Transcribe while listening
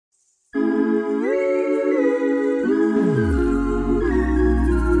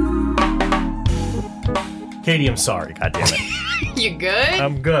Katie, I'm sorry. God damn it. You good?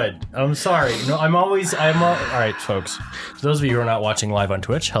 I'm good. I'm sorry. No, all right, folks. For those of you who are not watching live on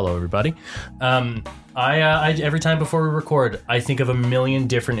Twitch, hello, everybody. I every time before we record, I think of a million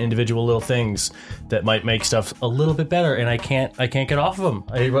different individual little things that might make stuff a little bit better, and I can't get off of them.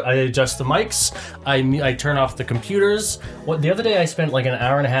 I adjust the mics. I turn off the computers. The other day I spent like an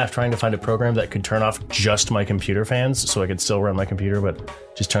hour and a half trying to find a program that could turn off just my computer fans, so I could still run my computer, but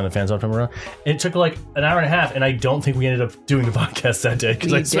just turn the fans off and around. It took like an hour and a half, and I don't think we ended up doing the podcast that day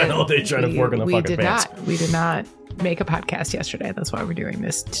because I spent all day trying to work on the fucking fans. We did not make a podcast yesterday. That's why we're doing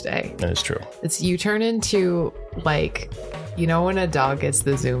this today. That is true. You turn into like, you know, when a dog gets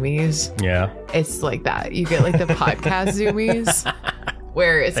the zoomies? Yeah. It's like that. You get like the podcast zoomies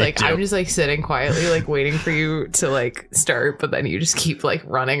where it's like, I'm just like sitting quietly, like waiting for you to like start, but then you just keep like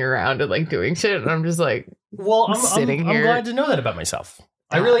running around and like doing shit. And I'm just like, I'm sitting here. I'm glad to know that about myself.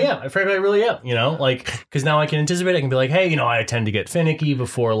 I really am. Frankly, I really am. You know, like, because now I can anticipate. I can be like, hey, you know, I tend to get finicky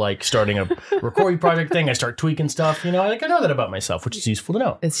before like starting a recording project thing. I start tweaking stuff. You know, I know that about myself, which is useful to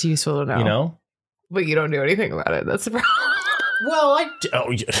know. It's useful to know. You know, but you don't do anything about it. That's the problem. Well,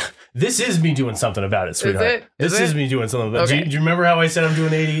 this is me doing something about it, sweetheart. This is me doing something about it. Okay. Do you remember how I said I'm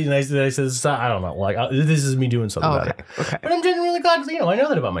doing 80 and I said stop? I don't know. Like, this is me doing something about it. Okay. But I'm genuinely glad, you know, I know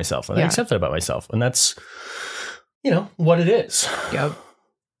that about myself and I accept that about myself. And that's, you know, what it is. Yep.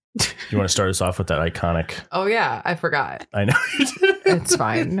 You want to start us off with that iconic? Oh, yeah. I forgot. I know you did. It's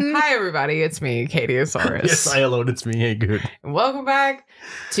fine. Hi, everybody. It's me, Katiosaurus. Yes, hi, hello. It's me. Hey, good. Welcome back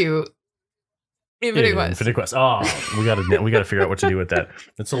to Infinite Quest. Infinite Quest. Oh, we gotta figure out what to do with that.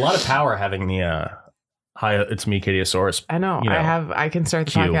 It's a lot of power having the hi. It's me, Katiosaurus. I know. I can start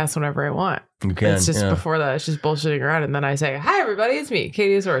the podcast whenever I want. You can. It's just before that. It's just bullshitting around, and then I say, "Hi, everybody. It's me,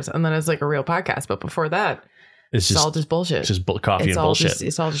 Katiosaurus," and then it's like a real podcast. But before that. It's all just bullshit. It's just coffee and bullshit.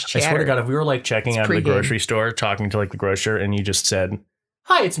 It's all just chatter. I swear to God, if we were like checking out of the grocery store, talking to like the grocer, and you just said,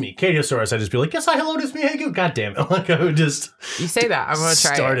 "Hi, it's me, Katiosaurus," I'd just be like, "Yes, hi, hello, it's me, hey, you." God damn it! Like I would just. You say that, I'm gonna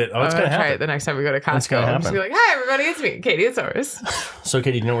try it. Oh, it's gonna happen. Try it the next time we go to Costco. I'm just gonna be like, "Hi, everybody, it's me, Katiosaurus." So,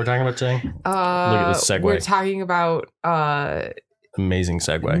 Katie, do you know what we're talking about today? Look at this segue. We're talking about amazing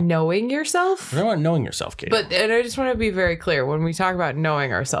segue. Knowing yourself. We're talking about knowing yourself, Katie. And I just want to be very clear. When we talk about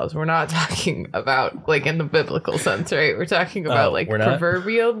knowing ourselves, we're not talking about like in the biblical sense, right? We're talking about like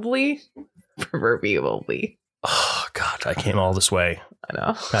proverbially. Oh, God, I came all this way. I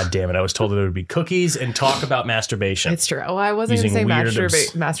know. God damn it. I was told that it would be cookies and talk about masturbation. It's true. Well, I wasn't going to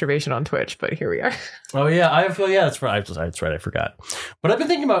say masturbation on Twitch, but here we are. Oh, yeah. That's right. That's right. I forgot. But I've been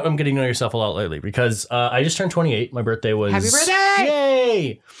thinking about getting to know yourself a lot lately because I just turned 28. My birthday was... Happy birthday!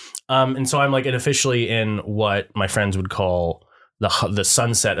 Yay! And so I'm like officially in what my friends would call the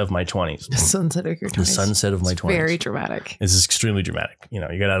sunset of my 20s. The sunset of your 20s. The sunset of my 20s. Very dramatic. This is extremely dramatic. You know,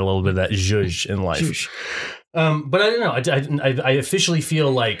 you got to add a little bit of that zhuzh in life. Zhuzh. But I don't know. I officially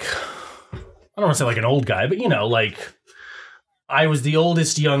feel like, I don't want to say like an old guy, but you know, like I was the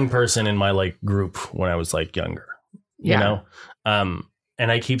oldest young person in my like group when I was like younger, you know?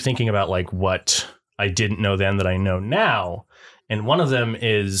 And I keep thinking about like what I didn't know then that I know now. And one of them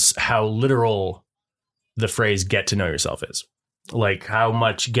is how literal the phrase get to know yourself is. Like how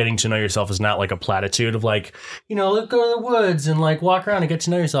much getting to know yourself is not like a platitude of like, you know, let's go to the woods and like walk around and get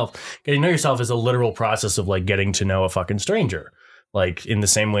to know yourself. Getting to know yourself is a literal process of like getting to know a fucking stranger. Like in the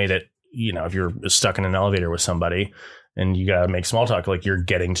same way that, you know, if you're stuck in an elevator with somebody and you got to make small talk, like you're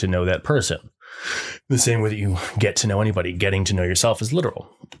getting to know that person. The same way that you get to know anybody, getting to know yourself is literal.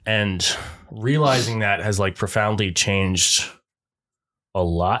 And realizing that has like profoundly changed a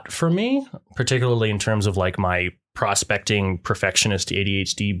lot for me, particularly in terms of like my prospecting perfectionist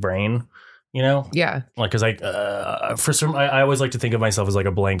ADHD brain, you know? Yeah. Like, cause I always like to think of myself as like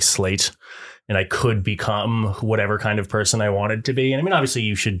a blank slate and I could become whatever kind of person I wanted to be. And I mean, obviously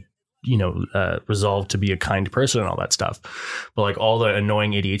you should, you know, resolve to be a kind person and all that stuff. But like all the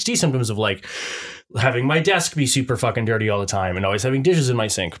annoying ADHD symptoms of like having my desk be super fucking dirty all the time and always having dishes in my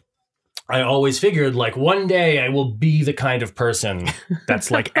sink. I always figured like one day I will be the kind of person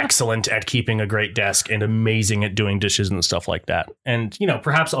that's like excellent at keeping a great desk and amazing at doing dishes and stuff like that. And, you know,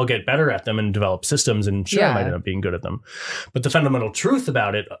 perhaps I'll get better at them and develop systems and sure, I might end up being good at them. But the fundamental truth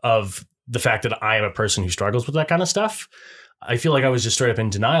about it, of the fact that I am a person who struggles with that kind of stuff, I feel like I was just straight up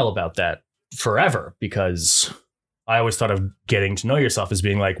in denial about that forever because I always thought of getting to know yourself as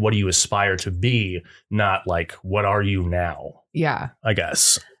being like, what do you aspire to be? Not like, what are you now? Yeah. I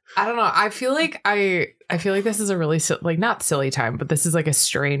guess. I don't know. I feel like this is a really like not silly time, but this is like a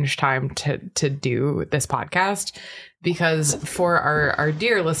strange time to do this podcast because for our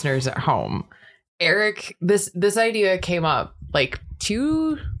dear listeners at home, Eric, this idea came up like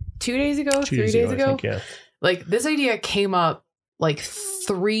 2 days ago, 3 days ago. I think, yeah. Like this idea came up like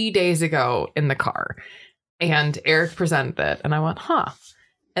 3 days ago in the car, and Eric presented it and I went, huh.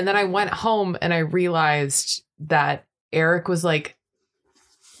 And then I went home and I realized that Eric was like,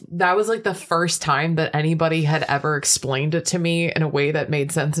 that was like the first time that anybody had ever explained it to me in a way that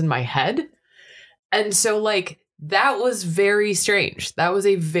made sense in my head. And so like, that was very strange. That was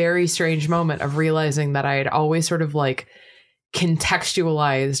a very strange moment of realizing that I had always sort of like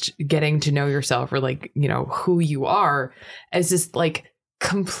contextualized getting to know yourself, or like, you know, who you are as this like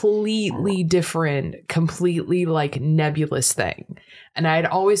completely different, completely like nebulous thing. And I had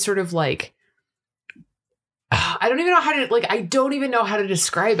always sort of like, I don't even know how to, like, I don't even know how to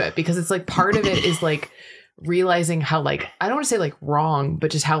describe it, because it's like part of it is like realizing how like, I don't want to say like wrong,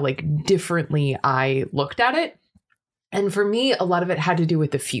 but just how like differently I looked at it. And for me, a lot of it had to do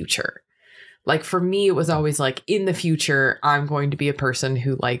with the future. Like for me, it was always like, in the future, I'm going to be a person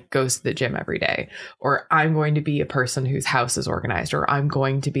who like goes to the gym every day, or I'm going to be a person whose house is organized, or I'm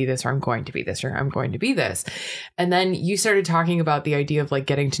going to be this, or I'm going to be this, or I'm going to be this. And then you started talking about the idea of like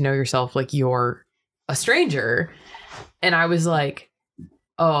getting to know yourself like you're a stranger. And I was like,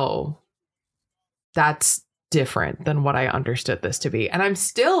 oh, that's different than what I understood this to be. And I'm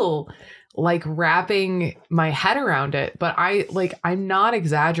still like wrapping my head around it, but I'm not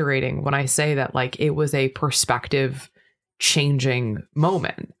exaggerating when I say that like it was a perspective changing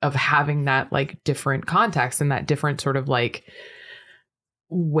moment of having that like different context and that different sort of like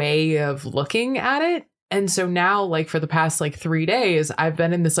way of looking at it. And so now, like for the past like 3 days, I've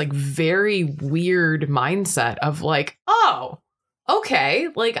been in this like very weird mindset of like, oh, okay,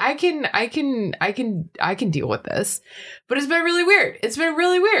 like I can deal with this. But it's been really weird. It's been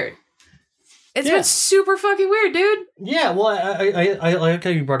really weird. It's been super fucking weird, dude. Yeah, well, I like how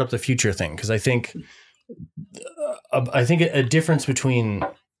you brought up the future thing, because I think a difference between,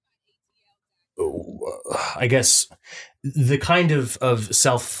 I guess, the kind of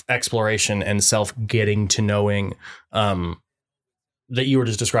self-exploration and self-getting to knowing that you were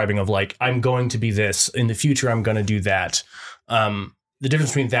just describing of like, I'm going to be this, in the future I'm going to do that. The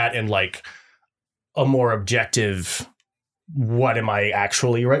difference between that and like a more objective, what am I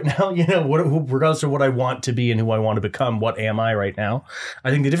actually right now? You know, regardless of what I want to be and who I want to become, what am I right now?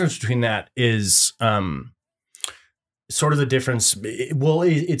 I think the difference between that is sort of the difference. Well,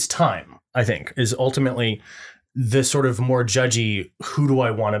 it's time, I think, is ultimately the sort of more judgy, who do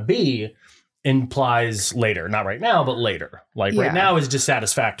I want to be, implies later, not right now, but later. Like right now is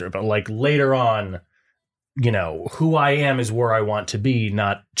dissatisfactory, but like later on, you know, who I am is where I want to be,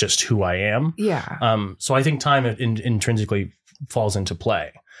 not just who I am. Yeah. So I think time intrinsically falls into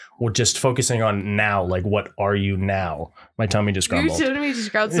play. We're just focusing on now, like, what are you now? My tummy just grumbled. Your tummy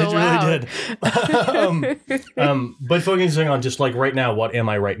just growled so loud. It really did. But focusing on just like right now, what am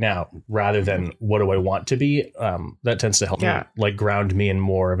I right now, rather than what do I want to be? That tends to help me, like, ground me in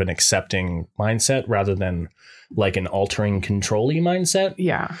more of an accepting mindset rather than like an altering, control-y mindset.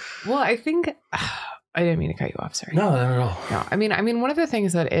 Yeah. Well, I think I didn't mean to cut you off. Sorry. No, not at all. No, I mean, one of the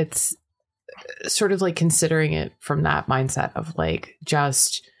things that it's sort of like considering it from that mindset of like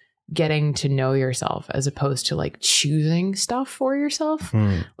just getting to know yourself as opposed to like choosing stuff for yourself.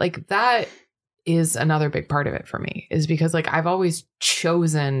 Like that is another big part of it for me, is because like I've always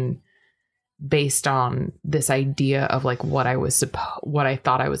chosen based on this idea of like what I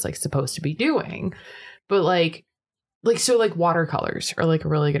thought I was like supposed to be doing. But like so like watercolors are like a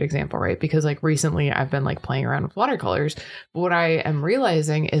really good example, right? Because like recently I've been like playing around with watercolors, but what I am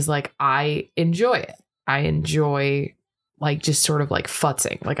realizing is like I enjoy it. I enjoy like just sort of like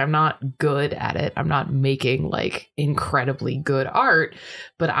futzing. Like I'm not good at it. I'm not making like incredibly good art,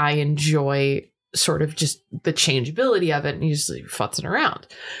 but I enjoy sort of just the changeability of it and just like futzing around.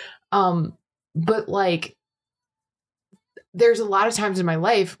 But like there's a lot of times in my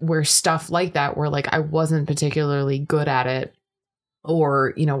life where stuff like that, where like I wasn't particularly good at it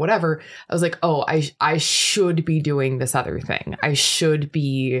or, you know, whatever, I was like, oh, I should be doing this other thing. I should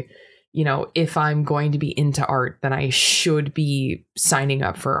be, you know, if I'm going to be into art, then I should be signing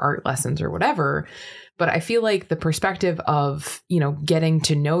up for art lessons or whatever. But I feel like the perspective of, you know, getting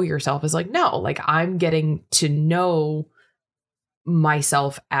to know yourself is like, no, like I'm getting to know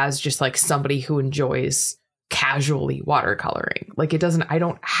myself as just like somebody who enjoys casually watercoloring. Like I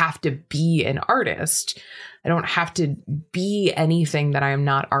don't have to be an artist. I don't have to be anything that I am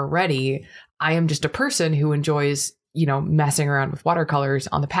not already. I am just a person who enjoys, you know, messing around with watercolors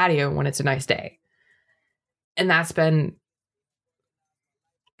on the patio when it's a nice day. And that's been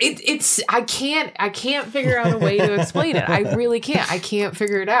I can't figure out a way to explain it. I really can't. I can't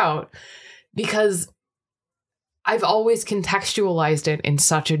figure it out because I've always contextualized it in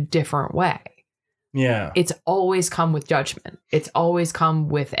such a different way. Yeah. It's always come with judgment. It's always come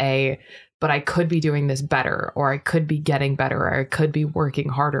with but I could be doing this better, or I could be getting better, or I could be working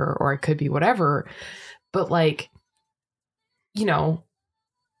harder, or I could be whatever. But like, you know,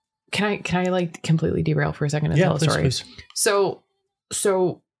 can I like completely derail for a second and tell a story? Please. So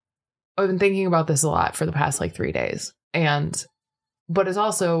I've been thinking about this a lot for the past like 3 days. But it's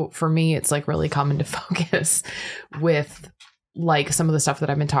also, for me, it's like really come into focus with like some of the stuff that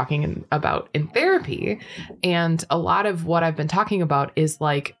I've been talking about in therapy. And a lot of what I've been talking about is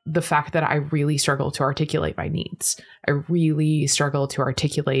like the fact that I really struggle to articulate my needs. I really struggle to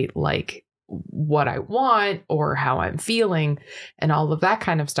articulate like what I want or how I'm feeling and all of that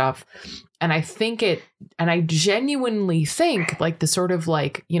kind of stuff. And I genuinely think like the sort of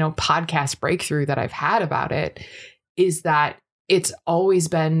like, you know, podcast breakthrough that I've had about it is that it's always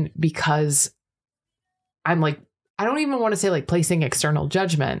been because I'm like, I don't even want to say like placing external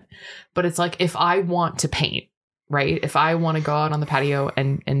judgment, but it's like, if I want to paint, right? If I want to go out on the patio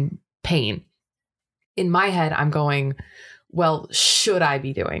and paint, in my head, I'm going, well, should I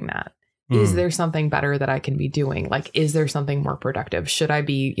be doing that? Is there something better that I can be doing? Like, is there something more productive? Should I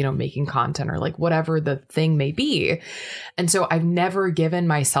be, you know, making content or like whatever the thing may be? And so I've never given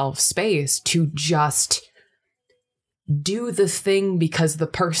myself space to just do the thing because the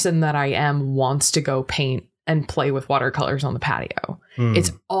person that I am wants to go paint and play with watercolors on the patio.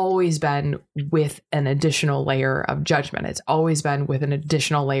 It's always been with an additional layer of judgment. It's always been with an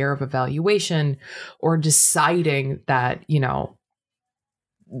additional layer of evaluation or deciding that, you know,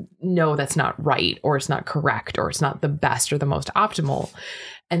 no, that's not right, or it's not correct, or it's not the best or the most optimal.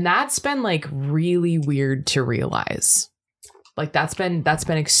 And that's been like really weird to realize. Like that's been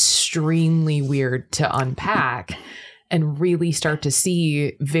extremely weird to unpack and really start to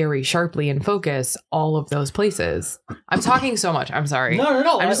see very sharply and focus all of those places. I'm talking so much. I'm sorry.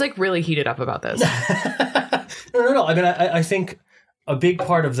 No. I'm just like really heated up about this. No. I mean, I think a big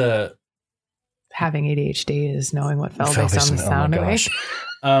part of the having ADHD is knowing what fell based on the sound away.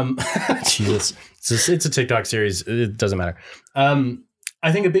 Jesus, it's a TikTok series. It doesn't matter.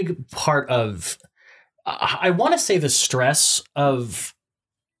 I think a big part of, I want to say the stress of,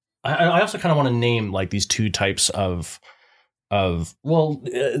 I also kind of want to name like these two types of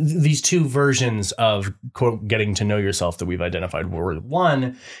these two versions of quote getting to know yourself that we've identified. Where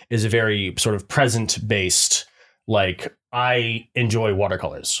one is a very sort of present based, like I enjoy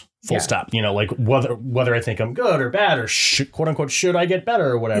watercolors. Full stop. You know, like whether I think I'm good or bad or quote unquote should I get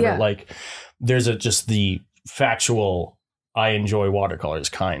better or whatever. Yeah. Like there's just the factual I enjoy watercolors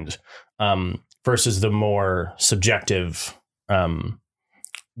kind versus the more subjective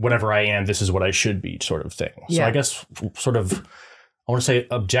whatever I am, this is what I should be sort of thing. So I guess sort of, I want to say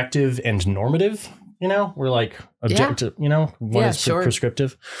objective and normative, you know, we're like objective, you know, one is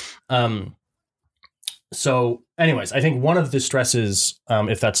prescriptive. So anyways, I think one of the stresses,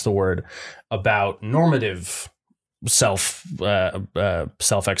 if that's the word, about normative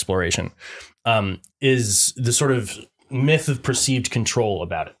self-exploration is the sort of myth of perceived control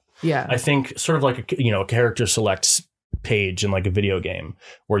about it. Yeah. I think sort of like, a character selects page in like a video game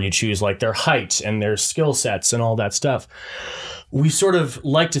where you choose like their height and their skill sets and all that stuff. We sort of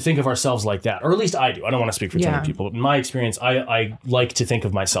like to think of ourselves like that, or at least I do. I don't want to speak for too many people, but in my experience, I like to think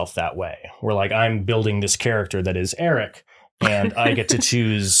of myself that way, where like I'm building this character that is Eric and I get to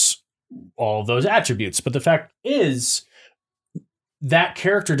choose all those attributes. But the fact is that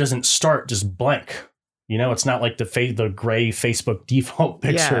character doesn't start just blank. You know, it's not like the gray Facebook default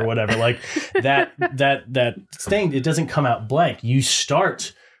picture or whatever. Like that thing, it doesn't come out blank. You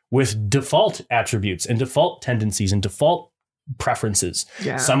start with default attributes and default tendencies and default preferences,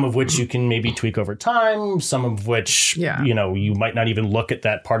 some of which you can maybe tweak over time, some of which, you might not even look at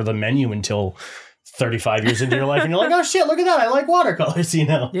that part of the menu until 35 years into your life. And you're like, oh shit, look at that. I like watercolors, you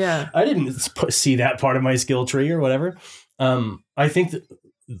know? Yeah. I didn't see that part of my skill tree or whatever. I think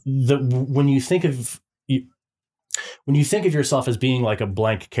that when you think of yourself as being like a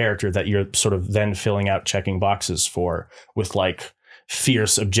blank character that you're sort of then filling out checking boxes for with like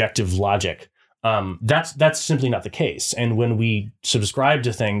fierce objective logic, that's simply not the case. And when we subscribe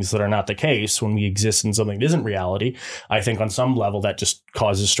to things that are not the case, when we exist in something that isn't reality, I think on some level that just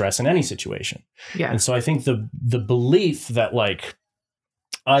causes stress in any situation. Yeah. And so I think the belief that like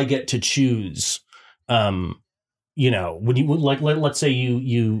I get to choose, when you like, let's say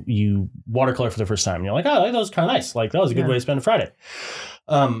you watercolor for the first time and you're like, oh, that was kind of nice. Like that was a good way to spend a Friday.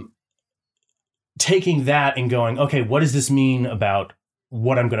 Taking that and going, okay, what does this mean about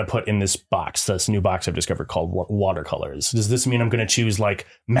what I'm going to put in this box, this new box I've discovered called watercolors. Does this mean I'm going to choose like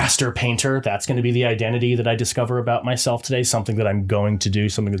master painter? That's going to be the identity that I discover about myself today, something that I'm going to do,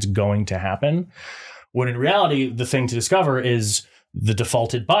 something that's going to happen. When in reality, the thing to discover is the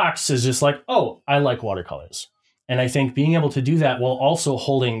defaulted box is just like, oh, I like watercolors. And I think being able to do that while also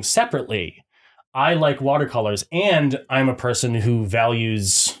holding separately, I like watercolors and I'm a person who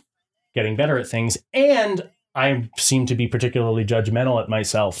values getting better at things, and I seem to be particularly judgmental at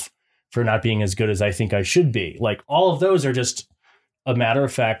myself for not being as good as I think I should be. Like all of those are just a matter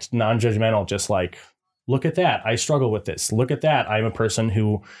of fact, non-judgmental, just like, look at that. I struggle with this. Look at that. I'm a person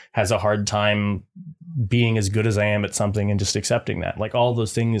who has a hard time being as good as I am at something and just accepting that. Like all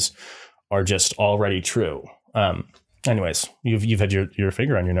those things are just already true. Anyways, you've had your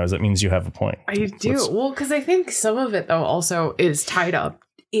finger on your nose. That means you have a point. I do. Well, because I think some of it though also is tied up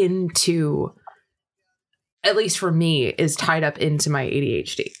into, at least for me, is tied up into my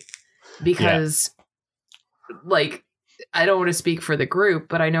ADHD. Because like, I don't want to speak for the group,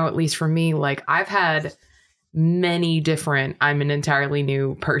 but I know at least for me, like I've had many different, I'm an entirely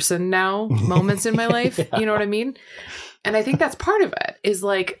new person now moments in my life. You know what I mean? And I think that's part of it is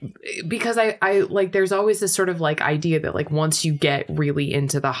like, because I like, there's always this sort of like idea that like, once you get really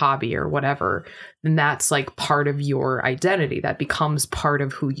into the hobby or whatever, then that's like part of your identity that becomes part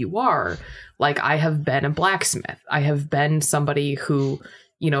of who you are. Like I have been a blacksmith. I have been somebody who,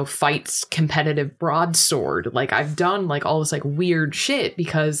 you know, fights competitive broadsword. Like I've done like all this like weird shit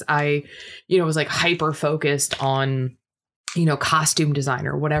because I, you know, was like hyper focused on, you know, costume design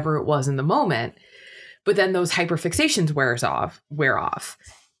or whatever it was in the moment. But then those hyperfixations wear off.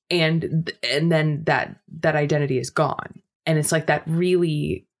 And then that identity is gone. And it's like that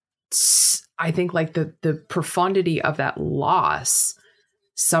really, I think like the profundity of that loss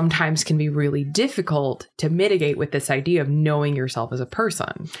sometimes can be really difficult to mitigate with this idea of knowing yourself as a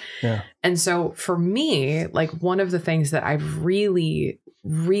person. Yeah. And so for me, like one of the things that I've really,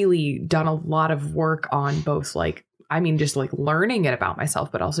 really done a lot of work on, both like, I mean, just like learning it about myself,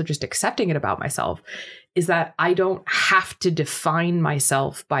 but also just accepting it about myself, is that I don't have to define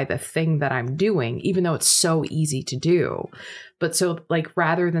myself by the thing that I'm doing, even though it's so easy to do. But so like,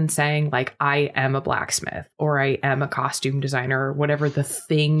 rather than saying like, I am a blacksmith or I am a costume designer or whatever the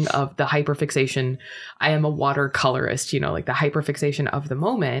thing of the hyperfixation, I am a watercolorist, you know, like the hyperfixation of the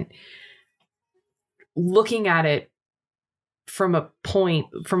moment, looking at it from a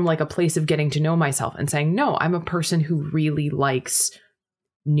place of getting to know myself and saying, no, I'm a person who really likes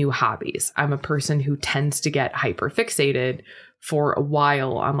new hobbies. I'm a person who tends to get hyper fixated for a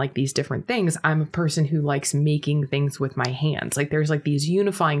while on like these different things. I'm a person who likes making things with my hands. Like there's like these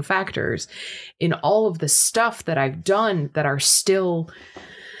unifying factors in all of the stuff that I've done that are still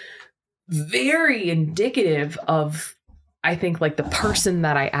very indicative of, I think, like the person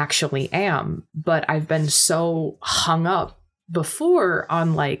that I actually am. But I've been so hung up before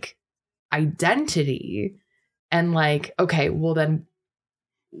on like identity and like, okay, well then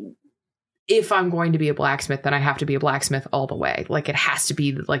if I'm going to be a blacksmith, then I have to be a blacksmith all the way. Like it has to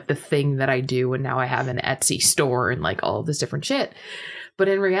be like the thing that I do. And now I have an Etsy store and like all of this different shit. But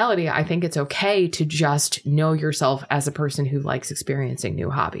in reality, I think it's okay to just know yourself as a person who likes experiencing new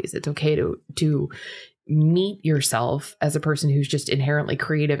hobbies. It's okay to meet yourself as a person who's just inherently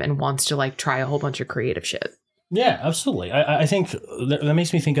creative and wants to like try a whole bunch of creative shit. Yeah, absolutely. I think that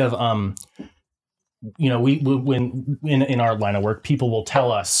makes me think of, you know, when in our line of work, people will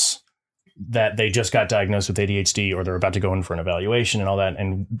tell us that they just got diagnosed with ADHD or they're about to go in for an evaluation and all that.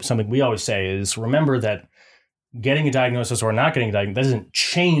 And something we always say is, remember that getting a diagnosis or not getting a diagnosis doesn't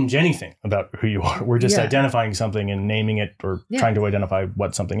change anything about who you are. We're just identifying something and naming it or trying to identify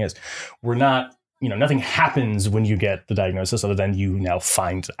what something is. We're not, you know, nothing happens when you get the diagnosis other than you now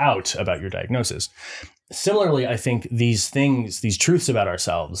find out about your diagnosis. Similarly, I think these things, these truths about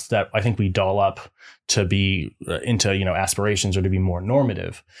ourselves that I think we doll up to be into, you know, aspirations or to be more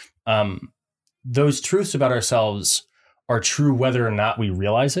normative. Those truths about ourselves are true whether or not we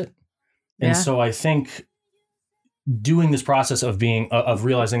realize it. And so I think doing this process of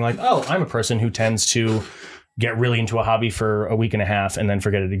realizing like, oh, I'm a person who tends to get really into a hobby for a week and a half and then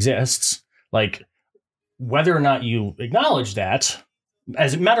forget it exists. Like whether or not you acknowledge that,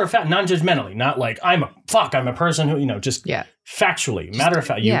 as a matter of fact, non-judgmentally, not like I'm a person who, you know, just factually, matter of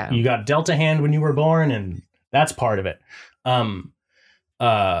fact, you got dealt a hand when you were born and that's part of it.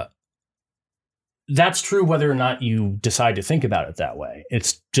 That's true whether or not you decide to think about it that way.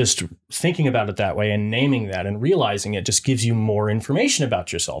 It's just thinking about it that way and naming that and realizing it just gives you more information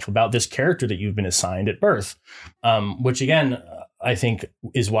about yourself, about this character that you've been assigned at birth, which again, I think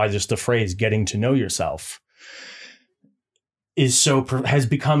is why just the phrase getting to know yourself has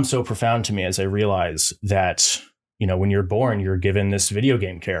become so profound to me as I realize that, you know, when you're born, you're given this video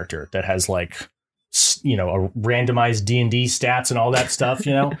game character that has like, you know, a randomized D&D stats and all that stuff,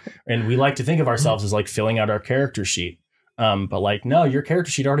 you know, and we like to think of ourselves as like filling out our character sheet. But like, no, your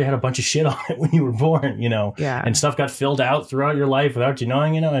character sheet already had a bunch of shit on it when you were born, you know, and stuff got filled out throughout your life without you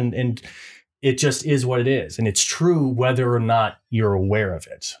knowing, you know, and it just is what it is. And it's true whether or not you're aware of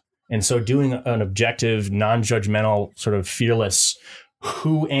it. And so doing an objective, non-judgmental, sort of fearless,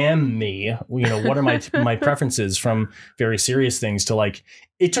 who am me, you know, what are my preferences, from very serious things to like,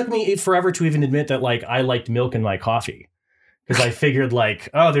 it took me forever to even admit that like I liked milk in my coffee. Because I figured like,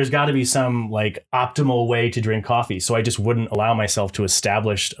 oh, there's got to be some like optimal way to drink coffee. So I just wouldn't allow myself to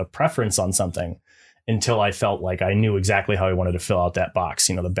establish a preference on something until I felt like I knew exactly how I wanted to fill out that box,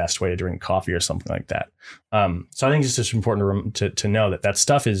 you know, the best way to drink coffee or something like that. So I think it's just important to know that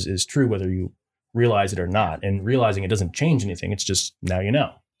stuff is true, whether you realize it or not. And realizing it doesn't change anything. It's just now you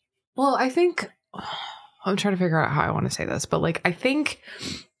know. Well, I think I'm trying to figure out how I want to say this, but like, I think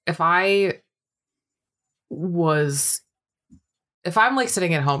if I'm like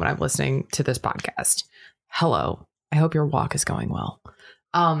sitting at home and I'm listening to this podcast, hello, I hope your walk is going well.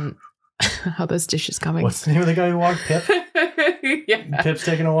 How those dishes coming? What's the name of the guy who walked? Pip? Yeah. Pip's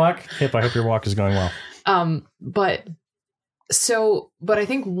taking a walk? Pip, I hope your walk is going well. But I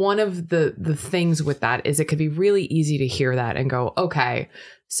think one of the things with that is it could be really easy to hear that and go, okay,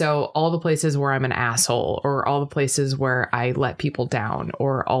 so all the places where I'm an asshole, or all the places where I let people down,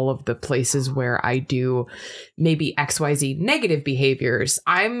 or all of the places where I do maybe XYZ negative behaviors,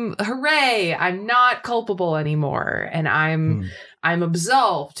 hooray, I'm not culpable anymore. And I'm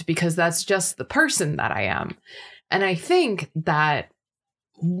absolved because that's just the person that I am. And I think that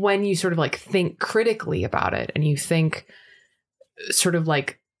when you sort of like think critically about it, and you think sort of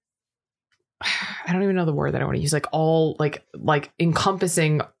like, I don't even know the word that I want to use, like all like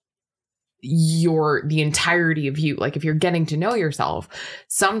encompassing the entirety of you. Like if you're getting to know yourself,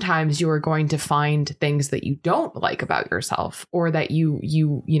 sometimes you are going to find things that you don't like about yourself, or that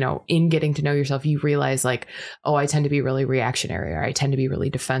you know, in getting to know yourself, you realize like, oh, I tend to be really reactionary, or I tend to be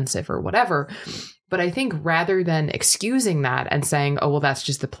really defensive, or whatever. But I think rather than excusing that and saying, oh, well, that's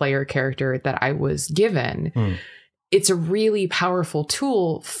just the player character that I was given, it's a really powerful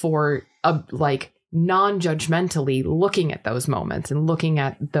tool for like non-judgmentally looking at those moments and looking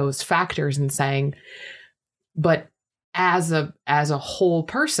at those factors and saying, but as a whole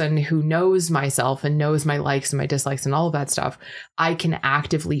person who knows myself and knows my likes and my dislikes and all of that stuff, I can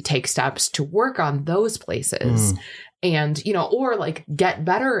actively take steps to work on those places and, you know, or like get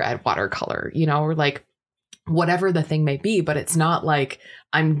better at watercolor, you know, or like whatever the thing may be. But it's not like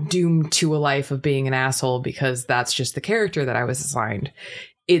I'm doomed to a life of being an asshole because that's just the character that I was assigned.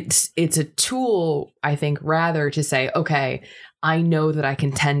 It's a tool, I think, rather to say, okay, I know that I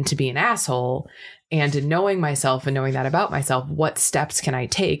can tend to be an asshole, and in knowing myself and knowing that about myself, what steps can I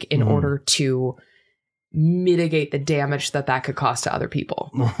take in order to mitigate the damage that could cause to other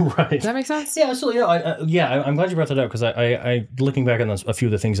people? Right. Does that make sense? Yeah. So, you know, I'm glad you brought that up, because I looking back on a few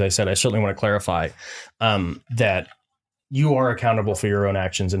of the things I said, I certainly want to clarify that you are accountable for your own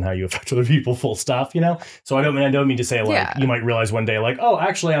actions and how you affect other people, full stop, you know? So I don't mean to say like, you might realize one day like, oh,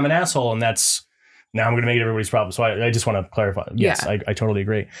 actually I'm an asshole, and now I'm going to make it everybody's problem. So I just want to clarify. Yes, I totally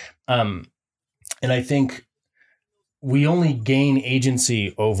agree. And I think we only gain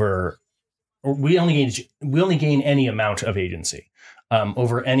agency over, or we only gain any amount of agency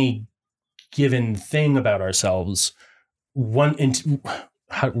over any given thing about ourselves.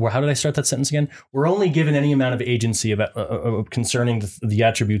 How did I start that sentence again? We're only given any amount of agency about concerning the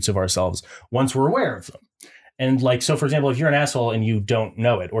attributes of ourselves once we're aware of them. And like, so for example, if you're an asshole and you don't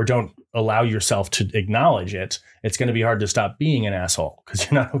know it, or don't allow yourself to acknowledge it, it's going to be hard to stop being an asshole, because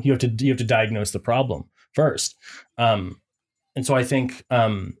you have to diagnose the problem first. And so I think,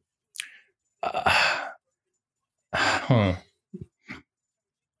 I'm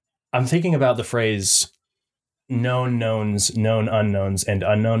thinking about the phrase known knowns, known unknowns, and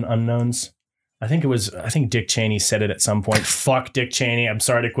unknown unknowns. I think Dick Cheney said it at some point. Fuck Dick Cheney. I'm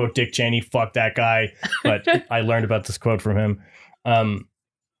sorry to quote Dick Cheney. Fuck that guy. But I learned about this quote from him.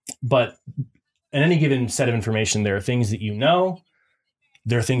 But in any given set of information, there are things that you know.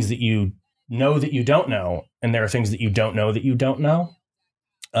 There are things that you know that you don't know. And there are things that you don't know that you don't know.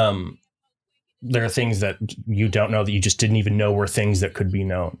 There are things that you don't know that you just didn't even know were things that could be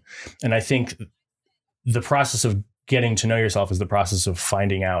known. And I think the process of getting to know yourself is the process of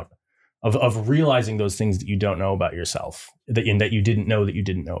finding out, of realizing those things that you don't know about yourself, that you didn't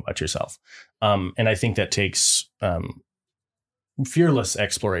know about yourself. And I think that takes fearless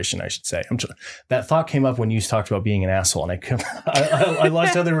exploration, I should say. That thought came up when you talked about being an asshole, and I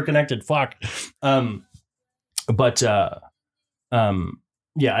lost how they were connected. Fuck.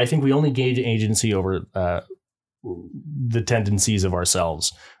 Yeah, I think we only gain agency over the tendencies of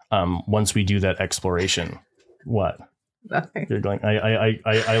ourselves once we do that exploration. What? Nothing. You're going.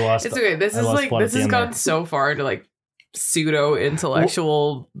 I lost. It's okay. This has gone so far to like pseudo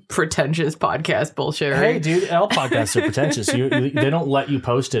intellectual pretentious podcast bullshit. Hey, dude, all podcasts are pretentious. They don't let you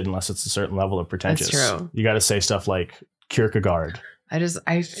post it unless it's a certain level of pretentious. That's true. You got to say stuff like Kierkegaard. I feel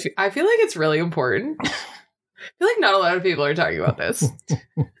like it's really important. I feel like not a lot of people are talking about this.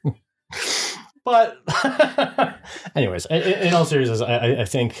 But anyways, in all seriousness, I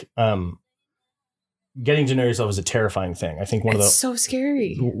think getting to know yourself is a terrifying thing. I think it's so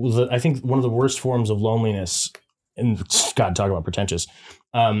scary. I think one of the worst forms of loneliness, and God, talk about pretentious,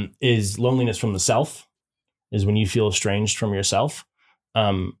 is loneliness from the self, is when you feel estranged from yourself.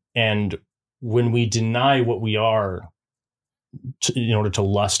 And when we deny what we are in order to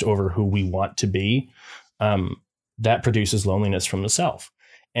lust over who we want to be, that produces loneliness from the self.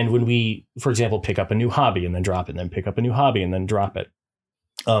 And when we, for example, pick up a new hobby and then drop it, and then pick up a new hobby and then drop it,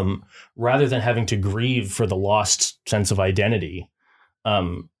 rather than having to grieve for the lost sense of identity,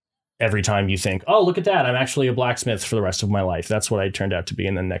 every time you think, oh, look at that, I'm actually a blacksmith for the rest of my life. That's what I turned out to be.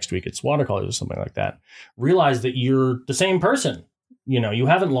 And then next week it's watercolors or something like that. Realize that you're the same person. You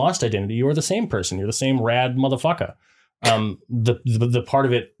haven't lost identity. You're the same person. You're the same rad motherfucker. The part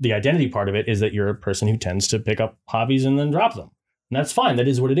of it, the identity part of it, is that you're a person who tends to pick up hobbies and then drop them. And that's fine. That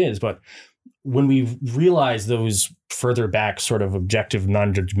is what it is. But when we realize those further back sort of objective,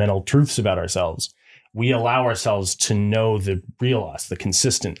 non-judgmental truths about ourselves, we allow ourselves to know the real us, the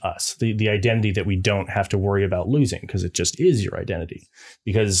consistent us, the identity that we don't have to worry about losing, because it just is your identity.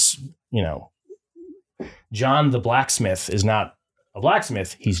 Because, John the blacksmith is not a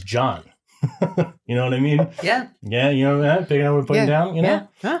blacksmith. He's John. You know what I mean? Yeah. Yeah. Picking up and putting down, Yeah.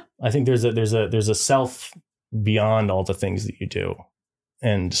 Huh? I think there's a self beyond all the things that you do.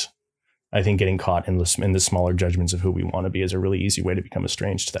 And I think getting caught in the smaller judgments of who we want to be is a really easy way to become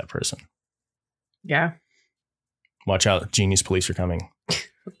estranged to that person. Yeah. Watch out. Genius police are coming.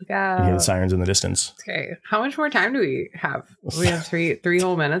 Yeah. You hear the sirens in the distance. Okay. How much more time do we have? We have three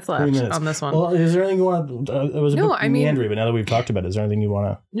whole minutes left on this one. Well, is there anything you want to, it was a bit meandering, but now that we've talked about it, is there anything you want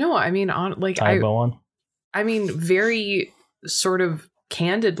to No, I mean, tie a bow on? I mean, very sort of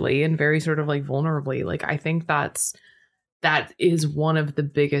candidly and very sort of like vulnerably, like I think that is one of the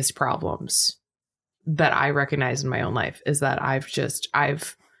biggest problems that I recognize in my own life, is that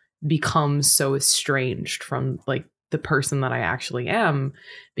I've become so estranged from like the person that I actually am,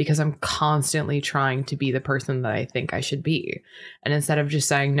 because I'm constantly trying to be the person that I think I should be. And instead of just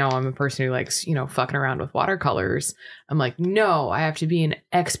saying, no, I'm a person who likes, fucking around with watercolors, I'm like, no, I have to be an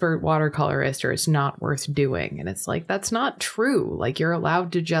expert watercolorist or it's not worth doing. And it's like, that's not true. Like, you're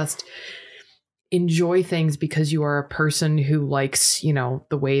allowed to just enjoy things because you are a person who likes,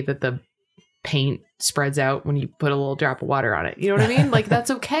 the way that the paint spreads out when you put a little drop of water on it. You know what I mean? Like,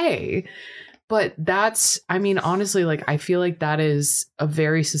 that's okay. But honestly, like, I feel like that is a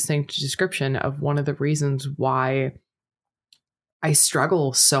very succinct description of one of the reasons why I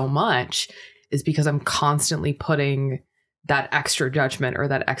struggle so much, is because I'm constantly putting that extra judgment or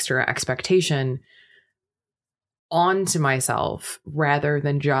that extra expectation onto myself rather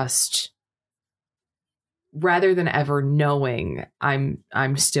than ever knowing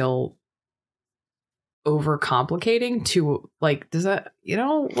I'm still overcomplicating to, like, does that,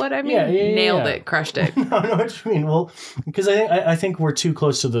 what I mean? Yeah, Nailed it, crushed it. No, I know what you mean. Well, because I think we're too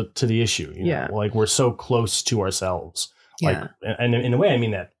close to the issue. Yeah. Like, we're so close to ourselves. Like, and in a way, I mean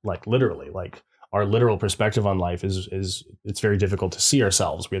that, like, literally, like, our literal perspective on life is it's very difficult to see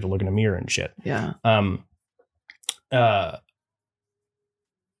ourselves. We have to look in a mirror and shit. Yeah.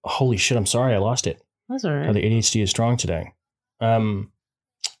 Holy shit! I'm sorry, I lost it. That's all right. Oh, the ADHD is strong today. Oh,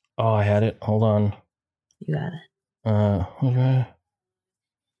 I had it. Hold on. You got it. Okay.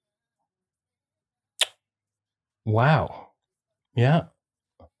 Wow. Yeah.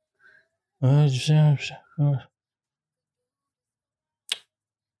 I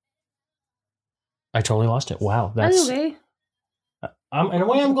totally lost it. Wow. That's okay. In a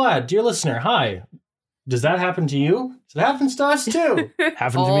way, I'm glad. Dear listener, hi. Does that happen to you? It happens to us too.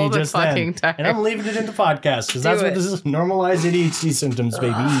 Happened to me just then. Time. And I'm leaving it into podcast because that's what this is. Normalized ADHD symptoms,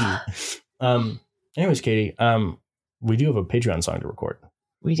 baby. Anyways, Katie, we do have a Patreon song to record.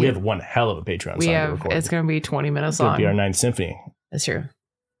 We have one hell of a Patreon song to record. It's going to be 20 minutes long. long. It'll be our Ninth Symphony. That's true.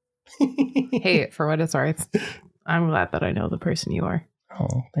 Hey, for what it's worth, I'm glad that I know the person you are.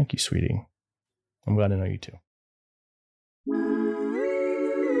 Oh, thank you, sweetie. I'm glad to know you too.